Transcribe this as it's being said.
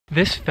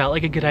This felt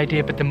like a good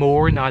idea, but the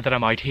more now that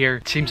I'm out here,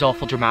 it seems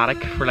awful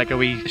dramatic for like a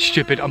wee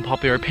stupid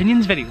unpopular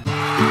opinions video.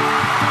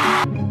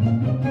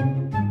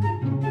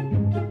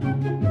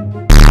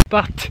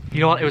 But,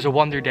 you know what, it was a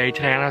wonder day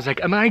today and I was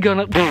like, am I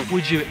gonna,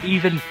 would you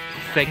even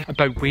think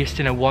about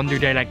wasting a wonder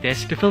day like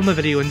this to film a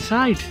video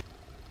inside?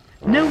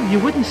 No, you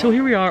wouldn't. So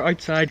here we are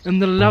outside in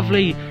the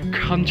lovely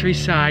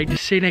countryside,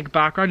 scenic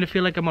background. I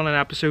feel like I'm on an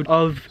episode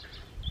of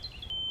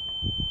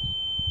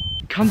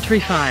Country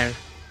Fire.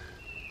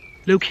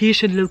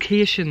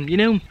 Location, you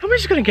know? And we're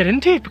just gonna get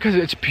into it because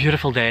it's a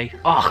beautiful day.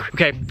 Oh,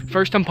 okay,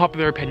 first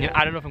unpopular opinion.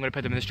 I don't know if I'm gonna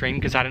put them in the stream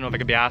because I don't know if I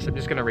can be asked. I'm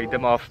just gonna read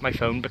them off my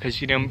phone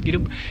because you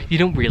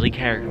don't really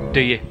care,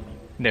 do you?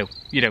 No,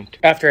 you don't.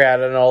 After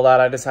editing all that,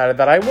 I decided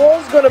that I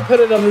was going to put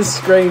it on the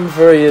screen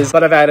for you.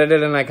 But I've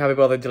edited and I can't be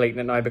bothered deleting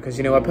it now because,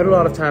 you know, I put a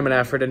lot of time and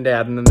effort into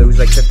editing those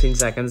like 15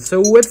 seconds.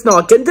 So it's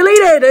not getting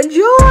deleted.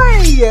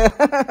 Enjoy!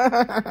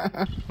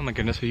 Oh my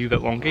goodness, are you a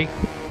bit wonky?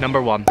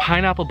 Number 1,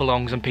 pineapple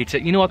belongs on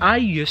pizza. You know what? I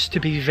used to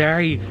be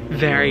very,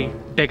 very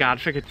big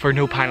advocate for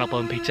no pineapple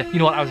on pizza. You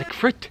know what? I was like,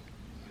 fruit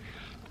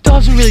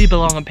doesn't really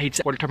belong on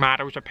pizza. Well,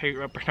 tomatoes are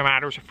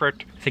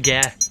fruit. It's like,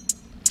 yeah.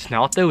 It's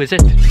not though, is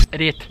it?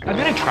 Idiot. And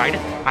then I tried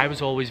it. I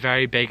was always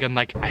very big and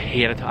like, I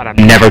hate it and I'm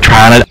never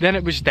trying it. Then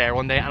it was there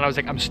one day and I was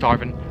like, I'm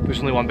starving. There's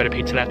only one bit of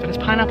pizza left and it's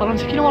pineapple. And I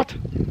was like, you know what?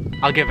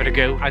 I'll give it a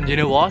go. And you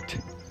know what?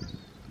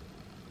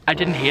 I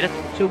didn't hate it.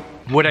 So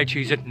would I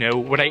choose it? No.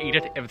 Would I eat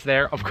it if it's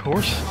there? Of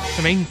course.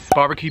 I mean,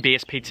 barbecue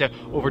based pizza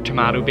over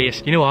tomato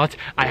based. You know what?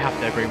 I have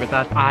to agree with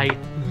that. I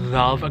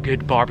love a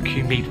good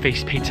barbecue meat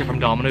faced pizza from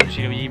Domino's.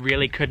 You know, you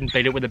really couldn't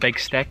beat it with a big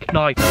stick.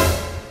 Now,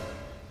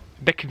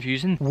 bit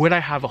confusing. Would I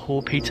have a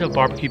whole pizza of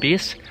barbecue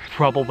base?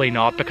 Probably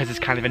not because it's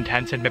kind of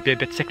intense and maybe a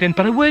bit sickening,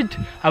 but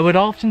I would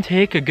often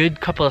take a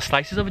good couple of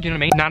slices of it, you know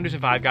what I mean? Nando's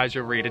and Five Guys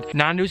are overrated.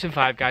 Nando's and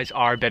Five Guys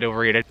are a bit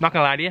overrated. Not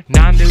gonna lie to you,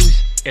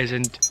 Nando's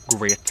isn't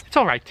great. It's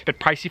alright, a bit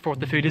pricey for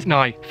what the food is.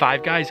 Now,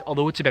 Five Guys,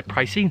 although it's a bit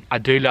pricey, I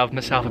do love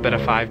myself a bit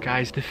of Five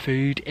Guys. The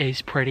food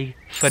is pretty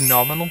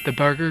phenomenal. The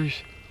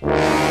burgers,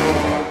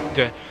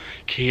 the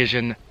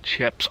Cajun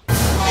chips,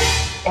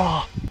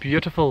 oh,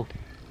 beautiful.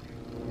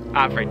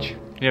 Average.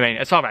 You know what I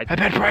mean? It's alright. A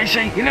bit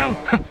pricey, you know?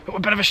 A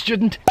bit of a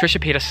student.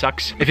 Trisha Paytas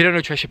sucks. If you don't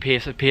know Trisha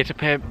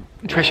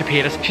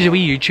Paytas, she's a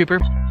wee YouTuber.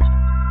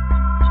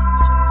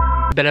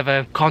 A bit of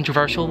a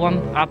controversial one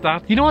at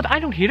that. You know what? I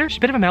don't hate her. She's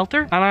a bit of a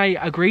melter. And I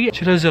agree.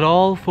 She does it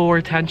all for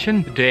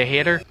attention. Do I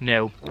hate her?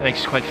 No. I think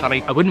she's quite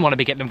funny. I wouldn't want to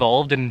be getting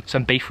involved in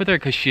some beef with her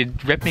because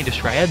she'd rip me to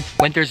shreds.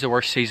 Winter's the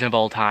worst season of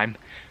all time.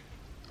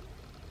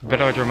 Bit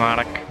of a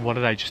dramatic, what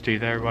did I just do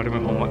there?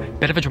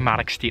 Bit of a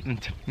dramatic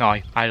statement. Now,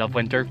 I love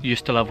winter.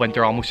 Used to love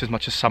winter almost as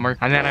much as summer.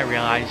 And then I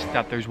realised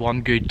that there's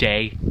one good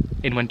day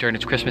in winter and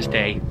it's Christmas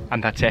Day.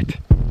 And that's it.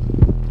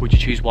 Would you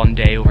choose one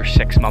day over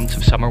 6 months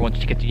of summer once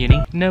you get to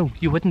uni? No,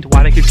 you wouldn't.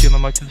 Why'd I keep doing my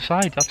mouth to the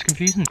side? That's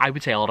confusing. I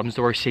would say autumn's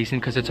the worst season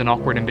because it's an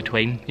awkward in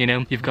between, you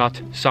know? You've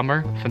got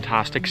summer,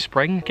 fantastic.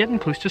 Spring, getting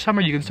close to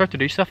summer, you can start to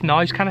do stuff. Now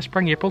it's kind of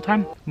spring, April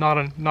time. Not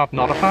a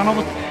fan of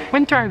it.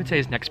 Winter, I would say,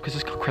 is next because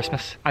it's got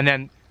Christmas. And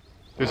then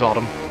there's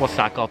autumn. What's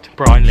that got?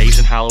 Brown leaves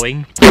and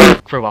Halloween.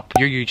 Grow up.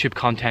 Your YouTube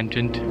content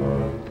and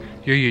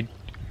your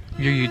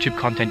YouTube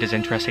content is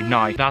interesting.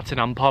 Now, that's an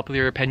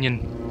unpopular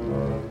opinion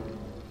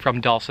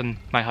from Dawson,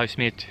 my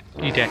housemate.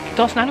 You dick.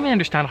 Dawson, I don't really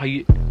understand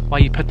why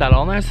you put that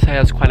on there. I say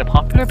that's quite a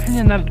popular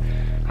opinion that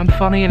I'm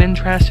funny and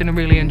interesting and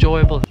really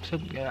enjoyable. So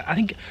I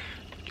think.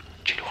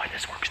 Do you know how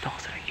this works,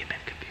 Dawson? You've been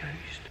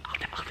confused. I'll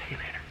tell you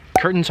later.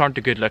 Curtains aren't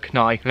a good look.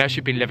 Now, unless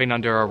you've been living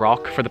under a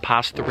rock for the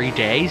past 3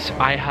 days,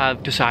 I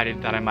have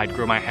decided that I might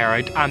grow my hair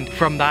out, and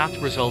from that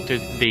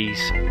resulted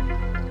these.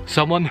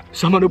 Someone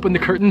open the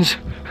curtains.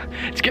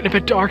 It's getting a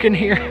bit dark in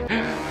here.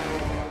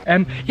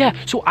 Yeah,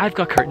 so I've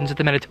got curtains at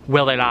the minute.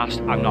 Will they last?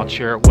 I'm not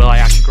sure. Will I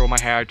actually grow my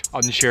hair out?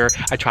 Unsure.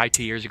 I tried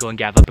 2 years ago and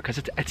gave up because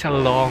it's a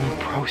long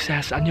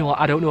process, and you know what?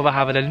 I don't know if I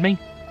have it in me,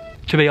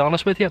 to be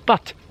honest with you,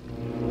 but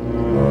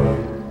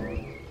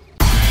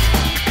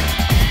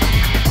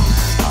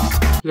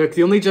look,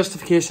 the only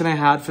justification I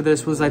had for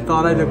this was I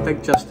thought I looked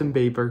like Justin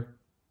Bieber.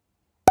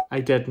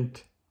 I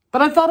didn't.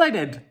 But I thought I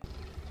did.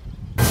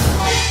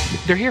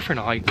 They're here for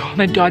now.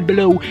 Comment down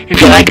below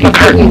if you like my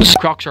curtains.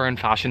 Crocs are in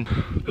fashion.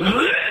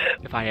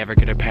 If I ever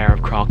get a pair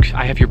of Crocs,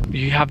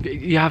 you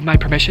have my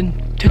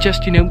permission to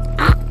just, you know,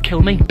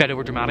 kill me. Bit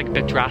over dramatic,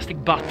 bit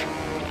drastic, but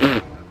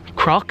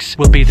Crocs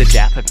will be the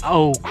death of.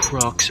 Oh,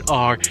 Crocs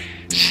are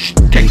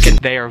stinking.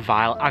 They are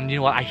vile, and you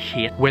know what? I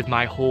hate with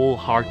my whole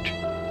heart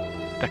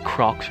that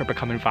Crocs are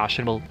becoming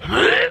fashionable.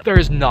 There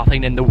is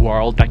nothing in the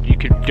world that you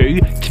could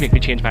do to make me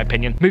change my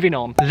opinion. Moving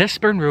on.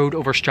 Lisburn Road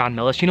over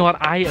Stranmillis. You know what?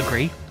 I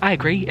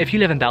agree. If you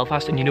live in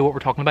Belfast and you know what we're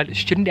talking about,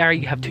 student area,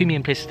 you have 2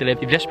 main places to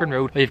live. You've Lisburn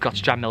Road or you've got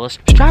Stranmillis.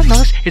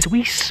 Stranmillis is a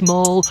wee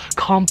small,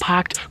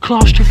 compact,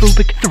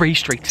 claustrophobic 3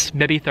 streets,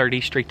 maybe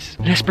 30 streets.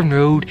 Lisburn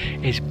Road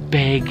is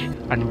big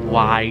and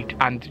wide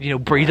and, you know,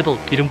 breathable.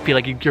 You don't feel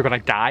like you're gonna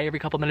die every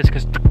couple of minutes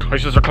because the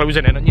houses are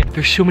closing in on you.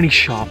 There's so many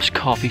shops,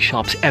 coffee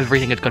shops,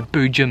 everything. It's got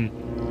boojum.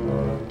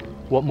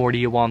 What more do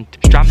you want?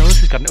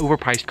 Stranmillis has got an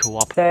overpriced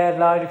co-op. Say it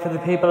louder for the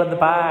people in the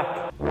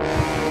back.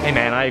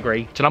 Amen, I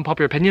agree. It's an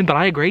unpopular opinion, but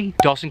I agree.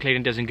 Dawson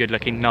Cleland isn't good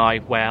looking now.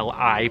 Well,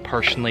 I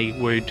personally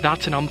would.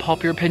 That's an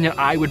unpopular opinion.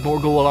 I would more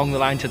go along the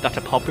lines that that's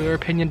a popular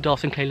opinion.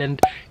 Dawson Cleland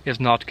is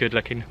not good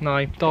looking.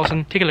 Now,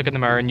 Dawson, take a look in the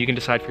mirror and you can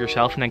decide for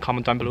yourself and then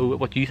comment down below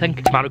what you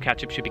think. Tomato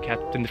ketchup should be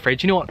kept in the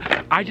fridge. You know what?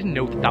 I didn't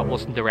know that that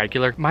wasn't the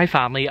regular. My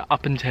family,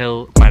 up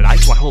until my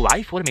whole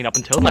life, what do I mean up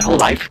until? My whole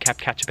life kept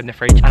ketchup in the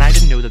fridge, and I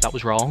didn't know that that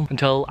was wrong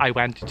until I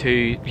went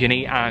to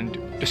uni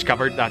and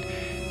discovered that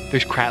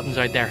there's cretins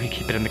out there who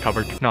keep it in the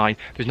cupboard. Now,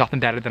 there's nothing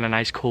better than a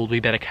nice cold wee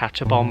bit of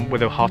ketchup on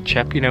with a hot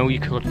chip, you know, you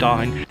cool it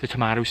down, the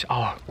tomatoes,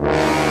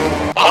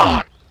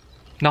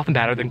 nothing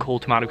better than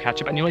cold tomato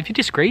ketchup. And you know, if you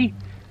disagree,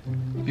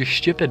 you're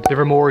stupid.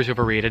 Livermore is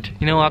overrated.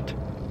 You know what?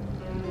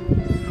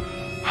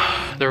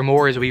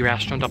 Livermore is a wee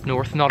restaurant up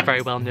north, not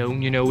very well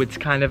known, you know, it's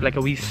kind of like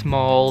a wee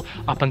small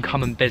up and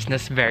coming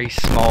business, very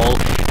small.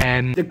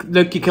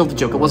 Look, you killed the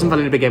joke, it wasn't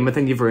funny to begin with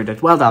and you've ruined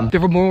it, well done.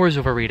 Livermore is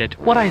overrated.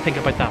 What do I think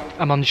about that?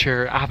 I'm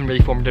unsure, I haven't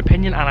really formed an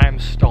opinion and I'm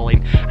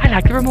stalling. I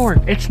like Livermore,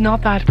 it's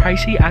not that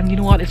pricey and you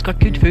know what, it's got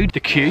good food. The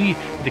queue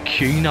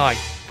now,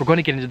 if we're going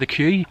to get into the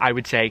queue, I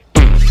would say,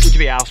 would you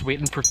be asked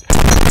waiting for...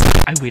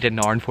 I waited an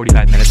hour and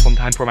 45 minutes one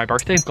time for my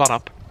birthday, got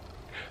up.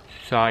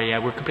 Sorry, yeah,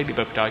 we're completely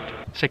booked out.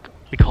 It's like,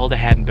 we called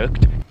ahead and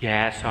booked.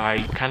 Yeah,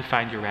 sorry, can't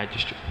find your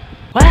register.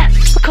 What?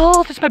 We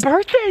called, it's my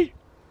birthday!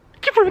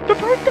 You ruined my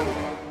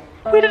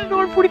birthday! Waited an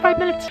hour and 45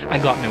 minutes. I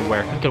got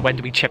nowhere. I went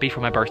to be chippy for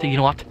my birthday, you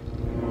know what?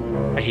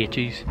 I hate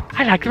yous.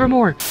 I like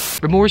Livermore.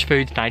 Livermore's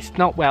food's nice,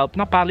 not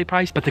badly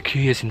priced, but the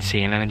queue is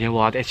insane and you know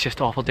what, it's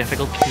just awful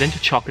difficult. Lindt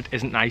chocolate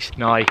isn't nice.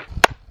 Now,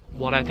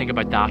 what I think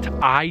about that,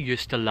 I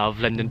used to love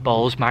Linden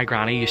balls. My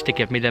granny used to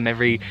give me them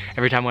every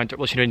time I went to,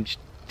 well,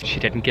 she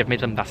didn't give me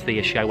them, that's the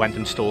issue. I went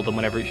and stole them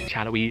whenever she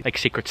had a wee like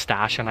secret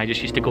stash and I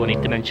just used to go and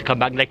eat them and she'd come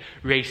back and like,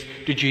 Reece,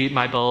 did you eat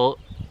my ball?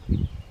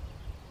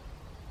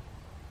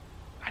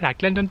 I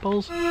like Linden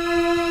balls.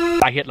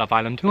 I hate Love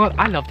Island. You know what?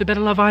 I loved a bit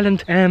of Love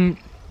Island.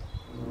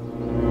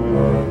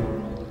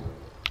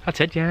 That's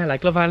it, yeah, I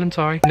like Love Island,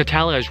 sorry.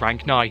 Nutella is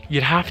rank now.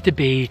 You'd have to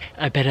be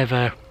a bit of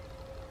a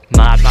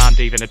madman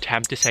to even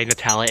attempt to say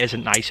Nutella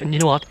isn't nice. And you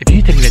know what? If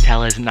you think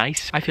Nutella isn't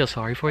nice, I feel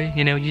sorry for you.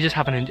 You know, you just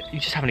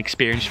haven't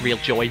experienced real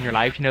joy in your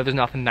life. You know, there's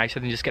nothing nicer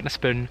than just getting a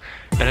spoon,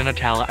 a bit of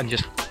Nutella, and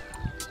just.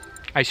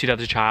 I used to do that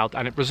as a child,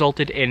 and it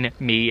resulted in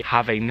me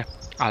having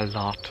a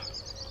lot.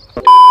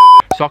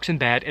 Socks in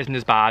bed isn't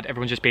as bad.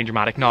 Everyone's just being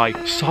dramatic now.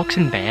 Socks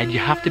in bed, you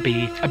have to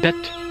be a bit,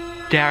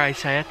 dare I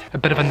say it, a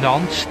bit of a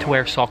nonce to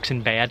wear socks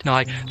in bed.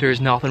 Now,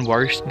 there's nothing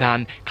worse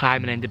than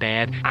climbing into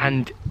bed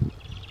and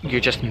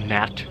you're just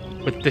met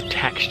with the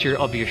texture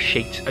of your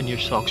sheets and your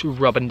socks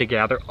rubbing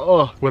together.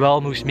 Oh, would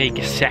almost make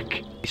you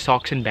sick.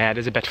 Socks in bed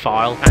is a bit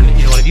foul, and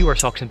you know what, if you wear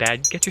socks in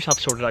bed, get yourself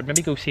sorted out.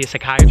 Maybe go see a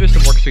psychiatrist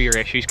and work through your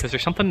issues because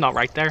there's something not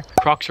right there.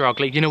 Crocs are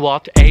ugly. You know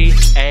what?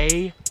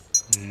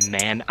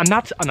 Man, and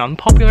that's an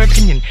unpopular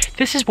opinion.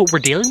 This is what we're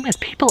dealing with.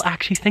 People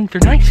actually think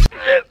they're nice.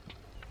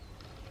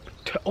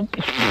 Oh,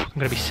 I'm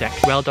gonna be sick.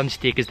 Well done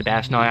steak is the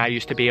best. Now, I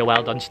used to be a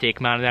well done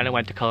steak man and then I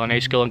went to culinary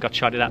school and got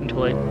shouted at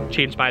until I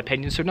changed my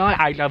opinion. So now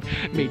I love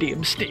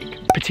medium steak.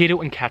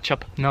 Potato and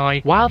ketchup. Now,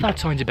 while that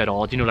sounds a bit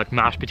odd, you know, like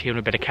mashed potato and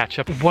a bit of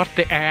ketchup, what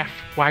the F?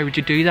 Why would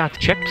you do that?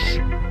 Chips?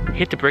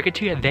 Hate to break it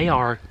to you, they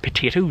are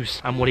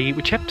potatoes. And what do you eat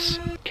with chips?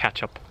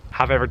 Ketchup.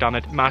 Have I ever done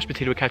it? Mashed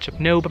potato with ketchup?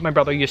 No, but my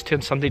brother used to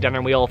on Sunday dinner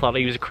and we all thought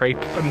he was a creep.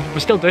 And we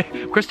still do.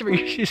 Christopher,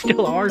 you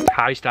still are.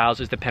 Harry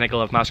Styles is the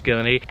pinnacle of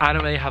masculinity. I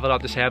don't really have a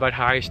lot to say about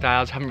Harry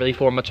Styles. Haven't really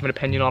formed much of an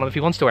opinion on him. If he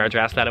wants to wear a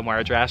dress, let him wear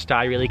a dress. Do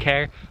I really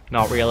care?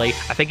 Not really.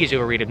 I think he's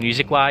overrated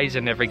music-wise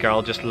and every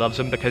girl just loves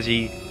him because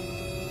he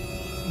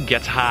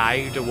gets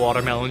high to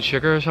watermelon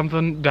sugar or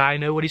something. Do I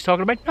know what he's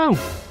talking about? No.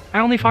 I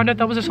only found out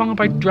that was a song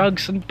about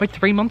drugs about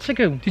 3 months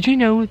ago. Did you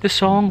know the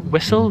song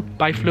Whistle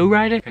by Flo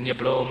Rida? Can you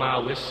blow my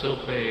whistle,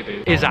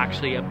 baby? Is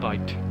actually about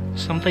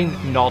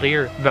something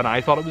naughtier than I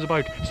thought it was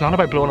about. It's not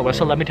about blowing a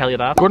whistle, let me tell you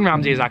that. Gordon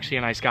Ramsay is actually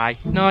a nice guy.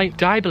 Now,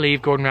 do I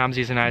believe Gordon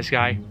Ramsay is a nice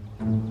guy?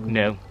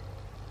 No.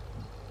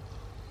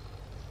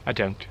 I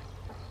don't.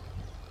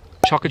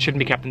 Chocolate shouldn't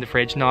be kept in the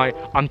fridge. Now,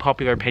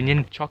 unpopular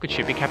opinion, chocolate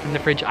should be kept in the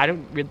fridge. I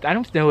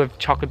don't know if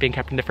chocolate being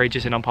kept in the fridge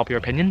is an unpopular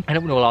opinion. I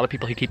don't know a lot of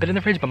people who keep it in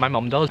the fridge, but my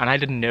mum does. And I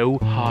didn't know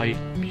how.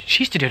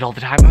 She used to do it all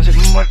the time. I was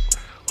like,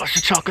 what's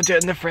the chocolate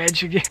doing in the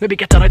fridge? Maybe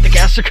get that out, the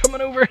guests are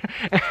coming over.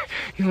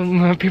 You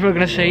know, people are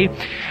gonna see.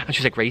 And she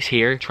was like, Reece,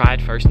 here, try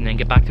it first and then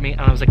get back to me.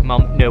 And I was like,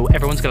 Mum, no,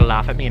 everyone's gonna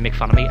laugh at me and make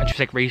fun of me. And she was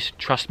like, Reece,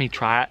 trust me,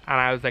 try it.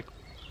 And I was like,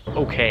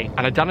 okay.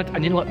 And I'd done it,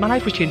 and you know what, my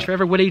life was changed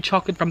forever. Would I eat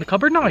chocolate from the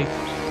cupboard now?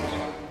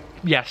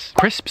 Yes.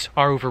 Crisps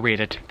are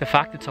overrated. The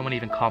fact that someone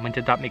even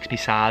commented that makes me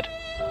sad.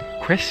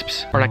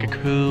 Crisps are like a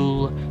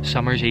cool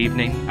summer's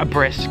evening, a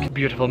brisk,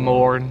 beautiful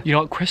morn. You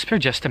know what, crisps are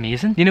just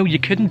amazing. You know, you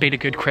couldn't beat a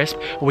good crisp,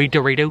 a wee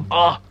Dorito.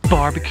 Oh,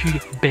 barbecue,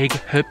 big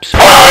hoops.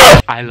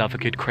 I love a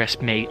good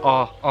crisp, mate.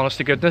 Oh, honest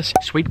to goodness.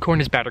 Sweet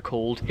corn is better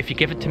cold. If you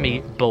give it to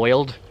me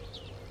boiled,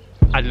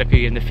 I'd look at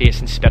you in the face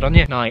and spit on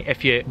you. Now,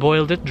 if you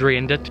boiled it,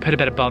 drained it, put a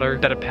bit of butter,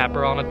 bit of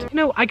pepper on it, you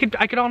know, I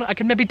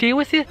could maybe deal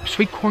with you.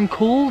 Sweet corn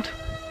cold.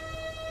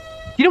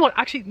 You know what,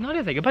 actually, now that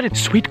I think about it,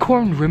 sweet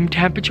corn room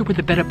temperature with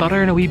a bit of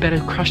butter and a wee bit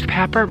of crushed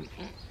pepper.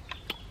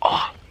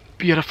 Oh,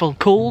 beautiful.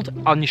 Cold,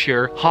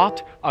 unsure.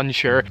 Hot,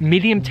 unsure.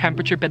 Medium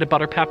temperature, bit of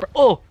butter, pepper.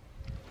 Oh,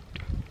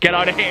 get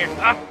out of here.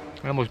 Ah.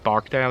 I almost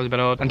barked there, I was a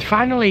bit odd. And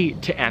finally,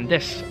 to end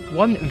this,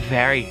 one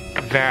very,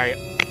 very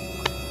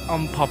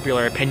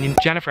unpopular opinion.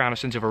 Jennifer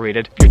Aniston's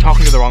overrated. You're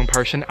talking to the wrong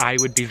person. I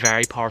would be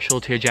very partial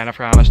to a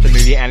Jennifer Aniston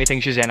movie. Anything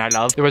she's in, I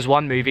love. There was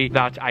one movie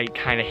that I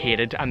kind of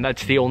hated, and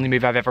that's the only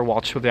movie I've ever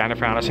watched with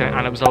Jennifer Aniston,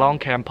 and it was Along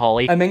Came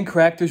Polly. I'm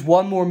incorrect. There's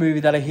one more movie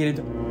that I hated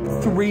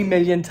 3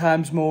 million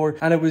times more,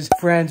 and it was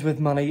Friends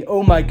with Money.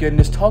 Oh my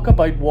goodness, talk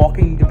about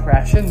walking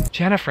depression.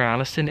 Jennifer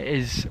Aniston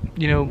is,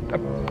 you know,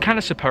 kind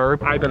of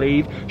superb, I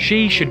believe.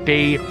 She should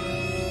be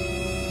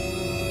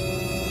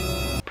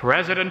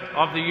President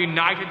of the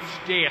United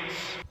States.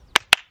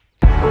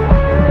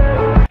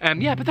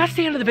 Yeah, but that's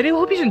the end of the video. I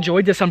hope you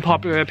enjoyed this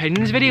unpopular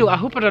opinions video. I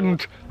hope it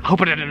didn't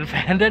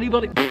offend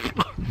anybody.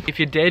 If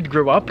you did,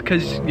 grow up,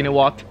 because you know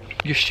what?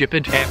 You're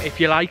stupid.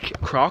 If you like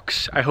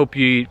Crocs, I hope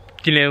you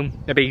know,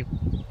 maybe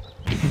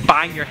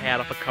bang your head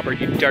off a cupboard,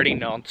 you dirty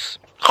nonce.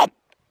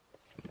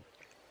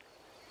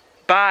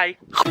 Bye.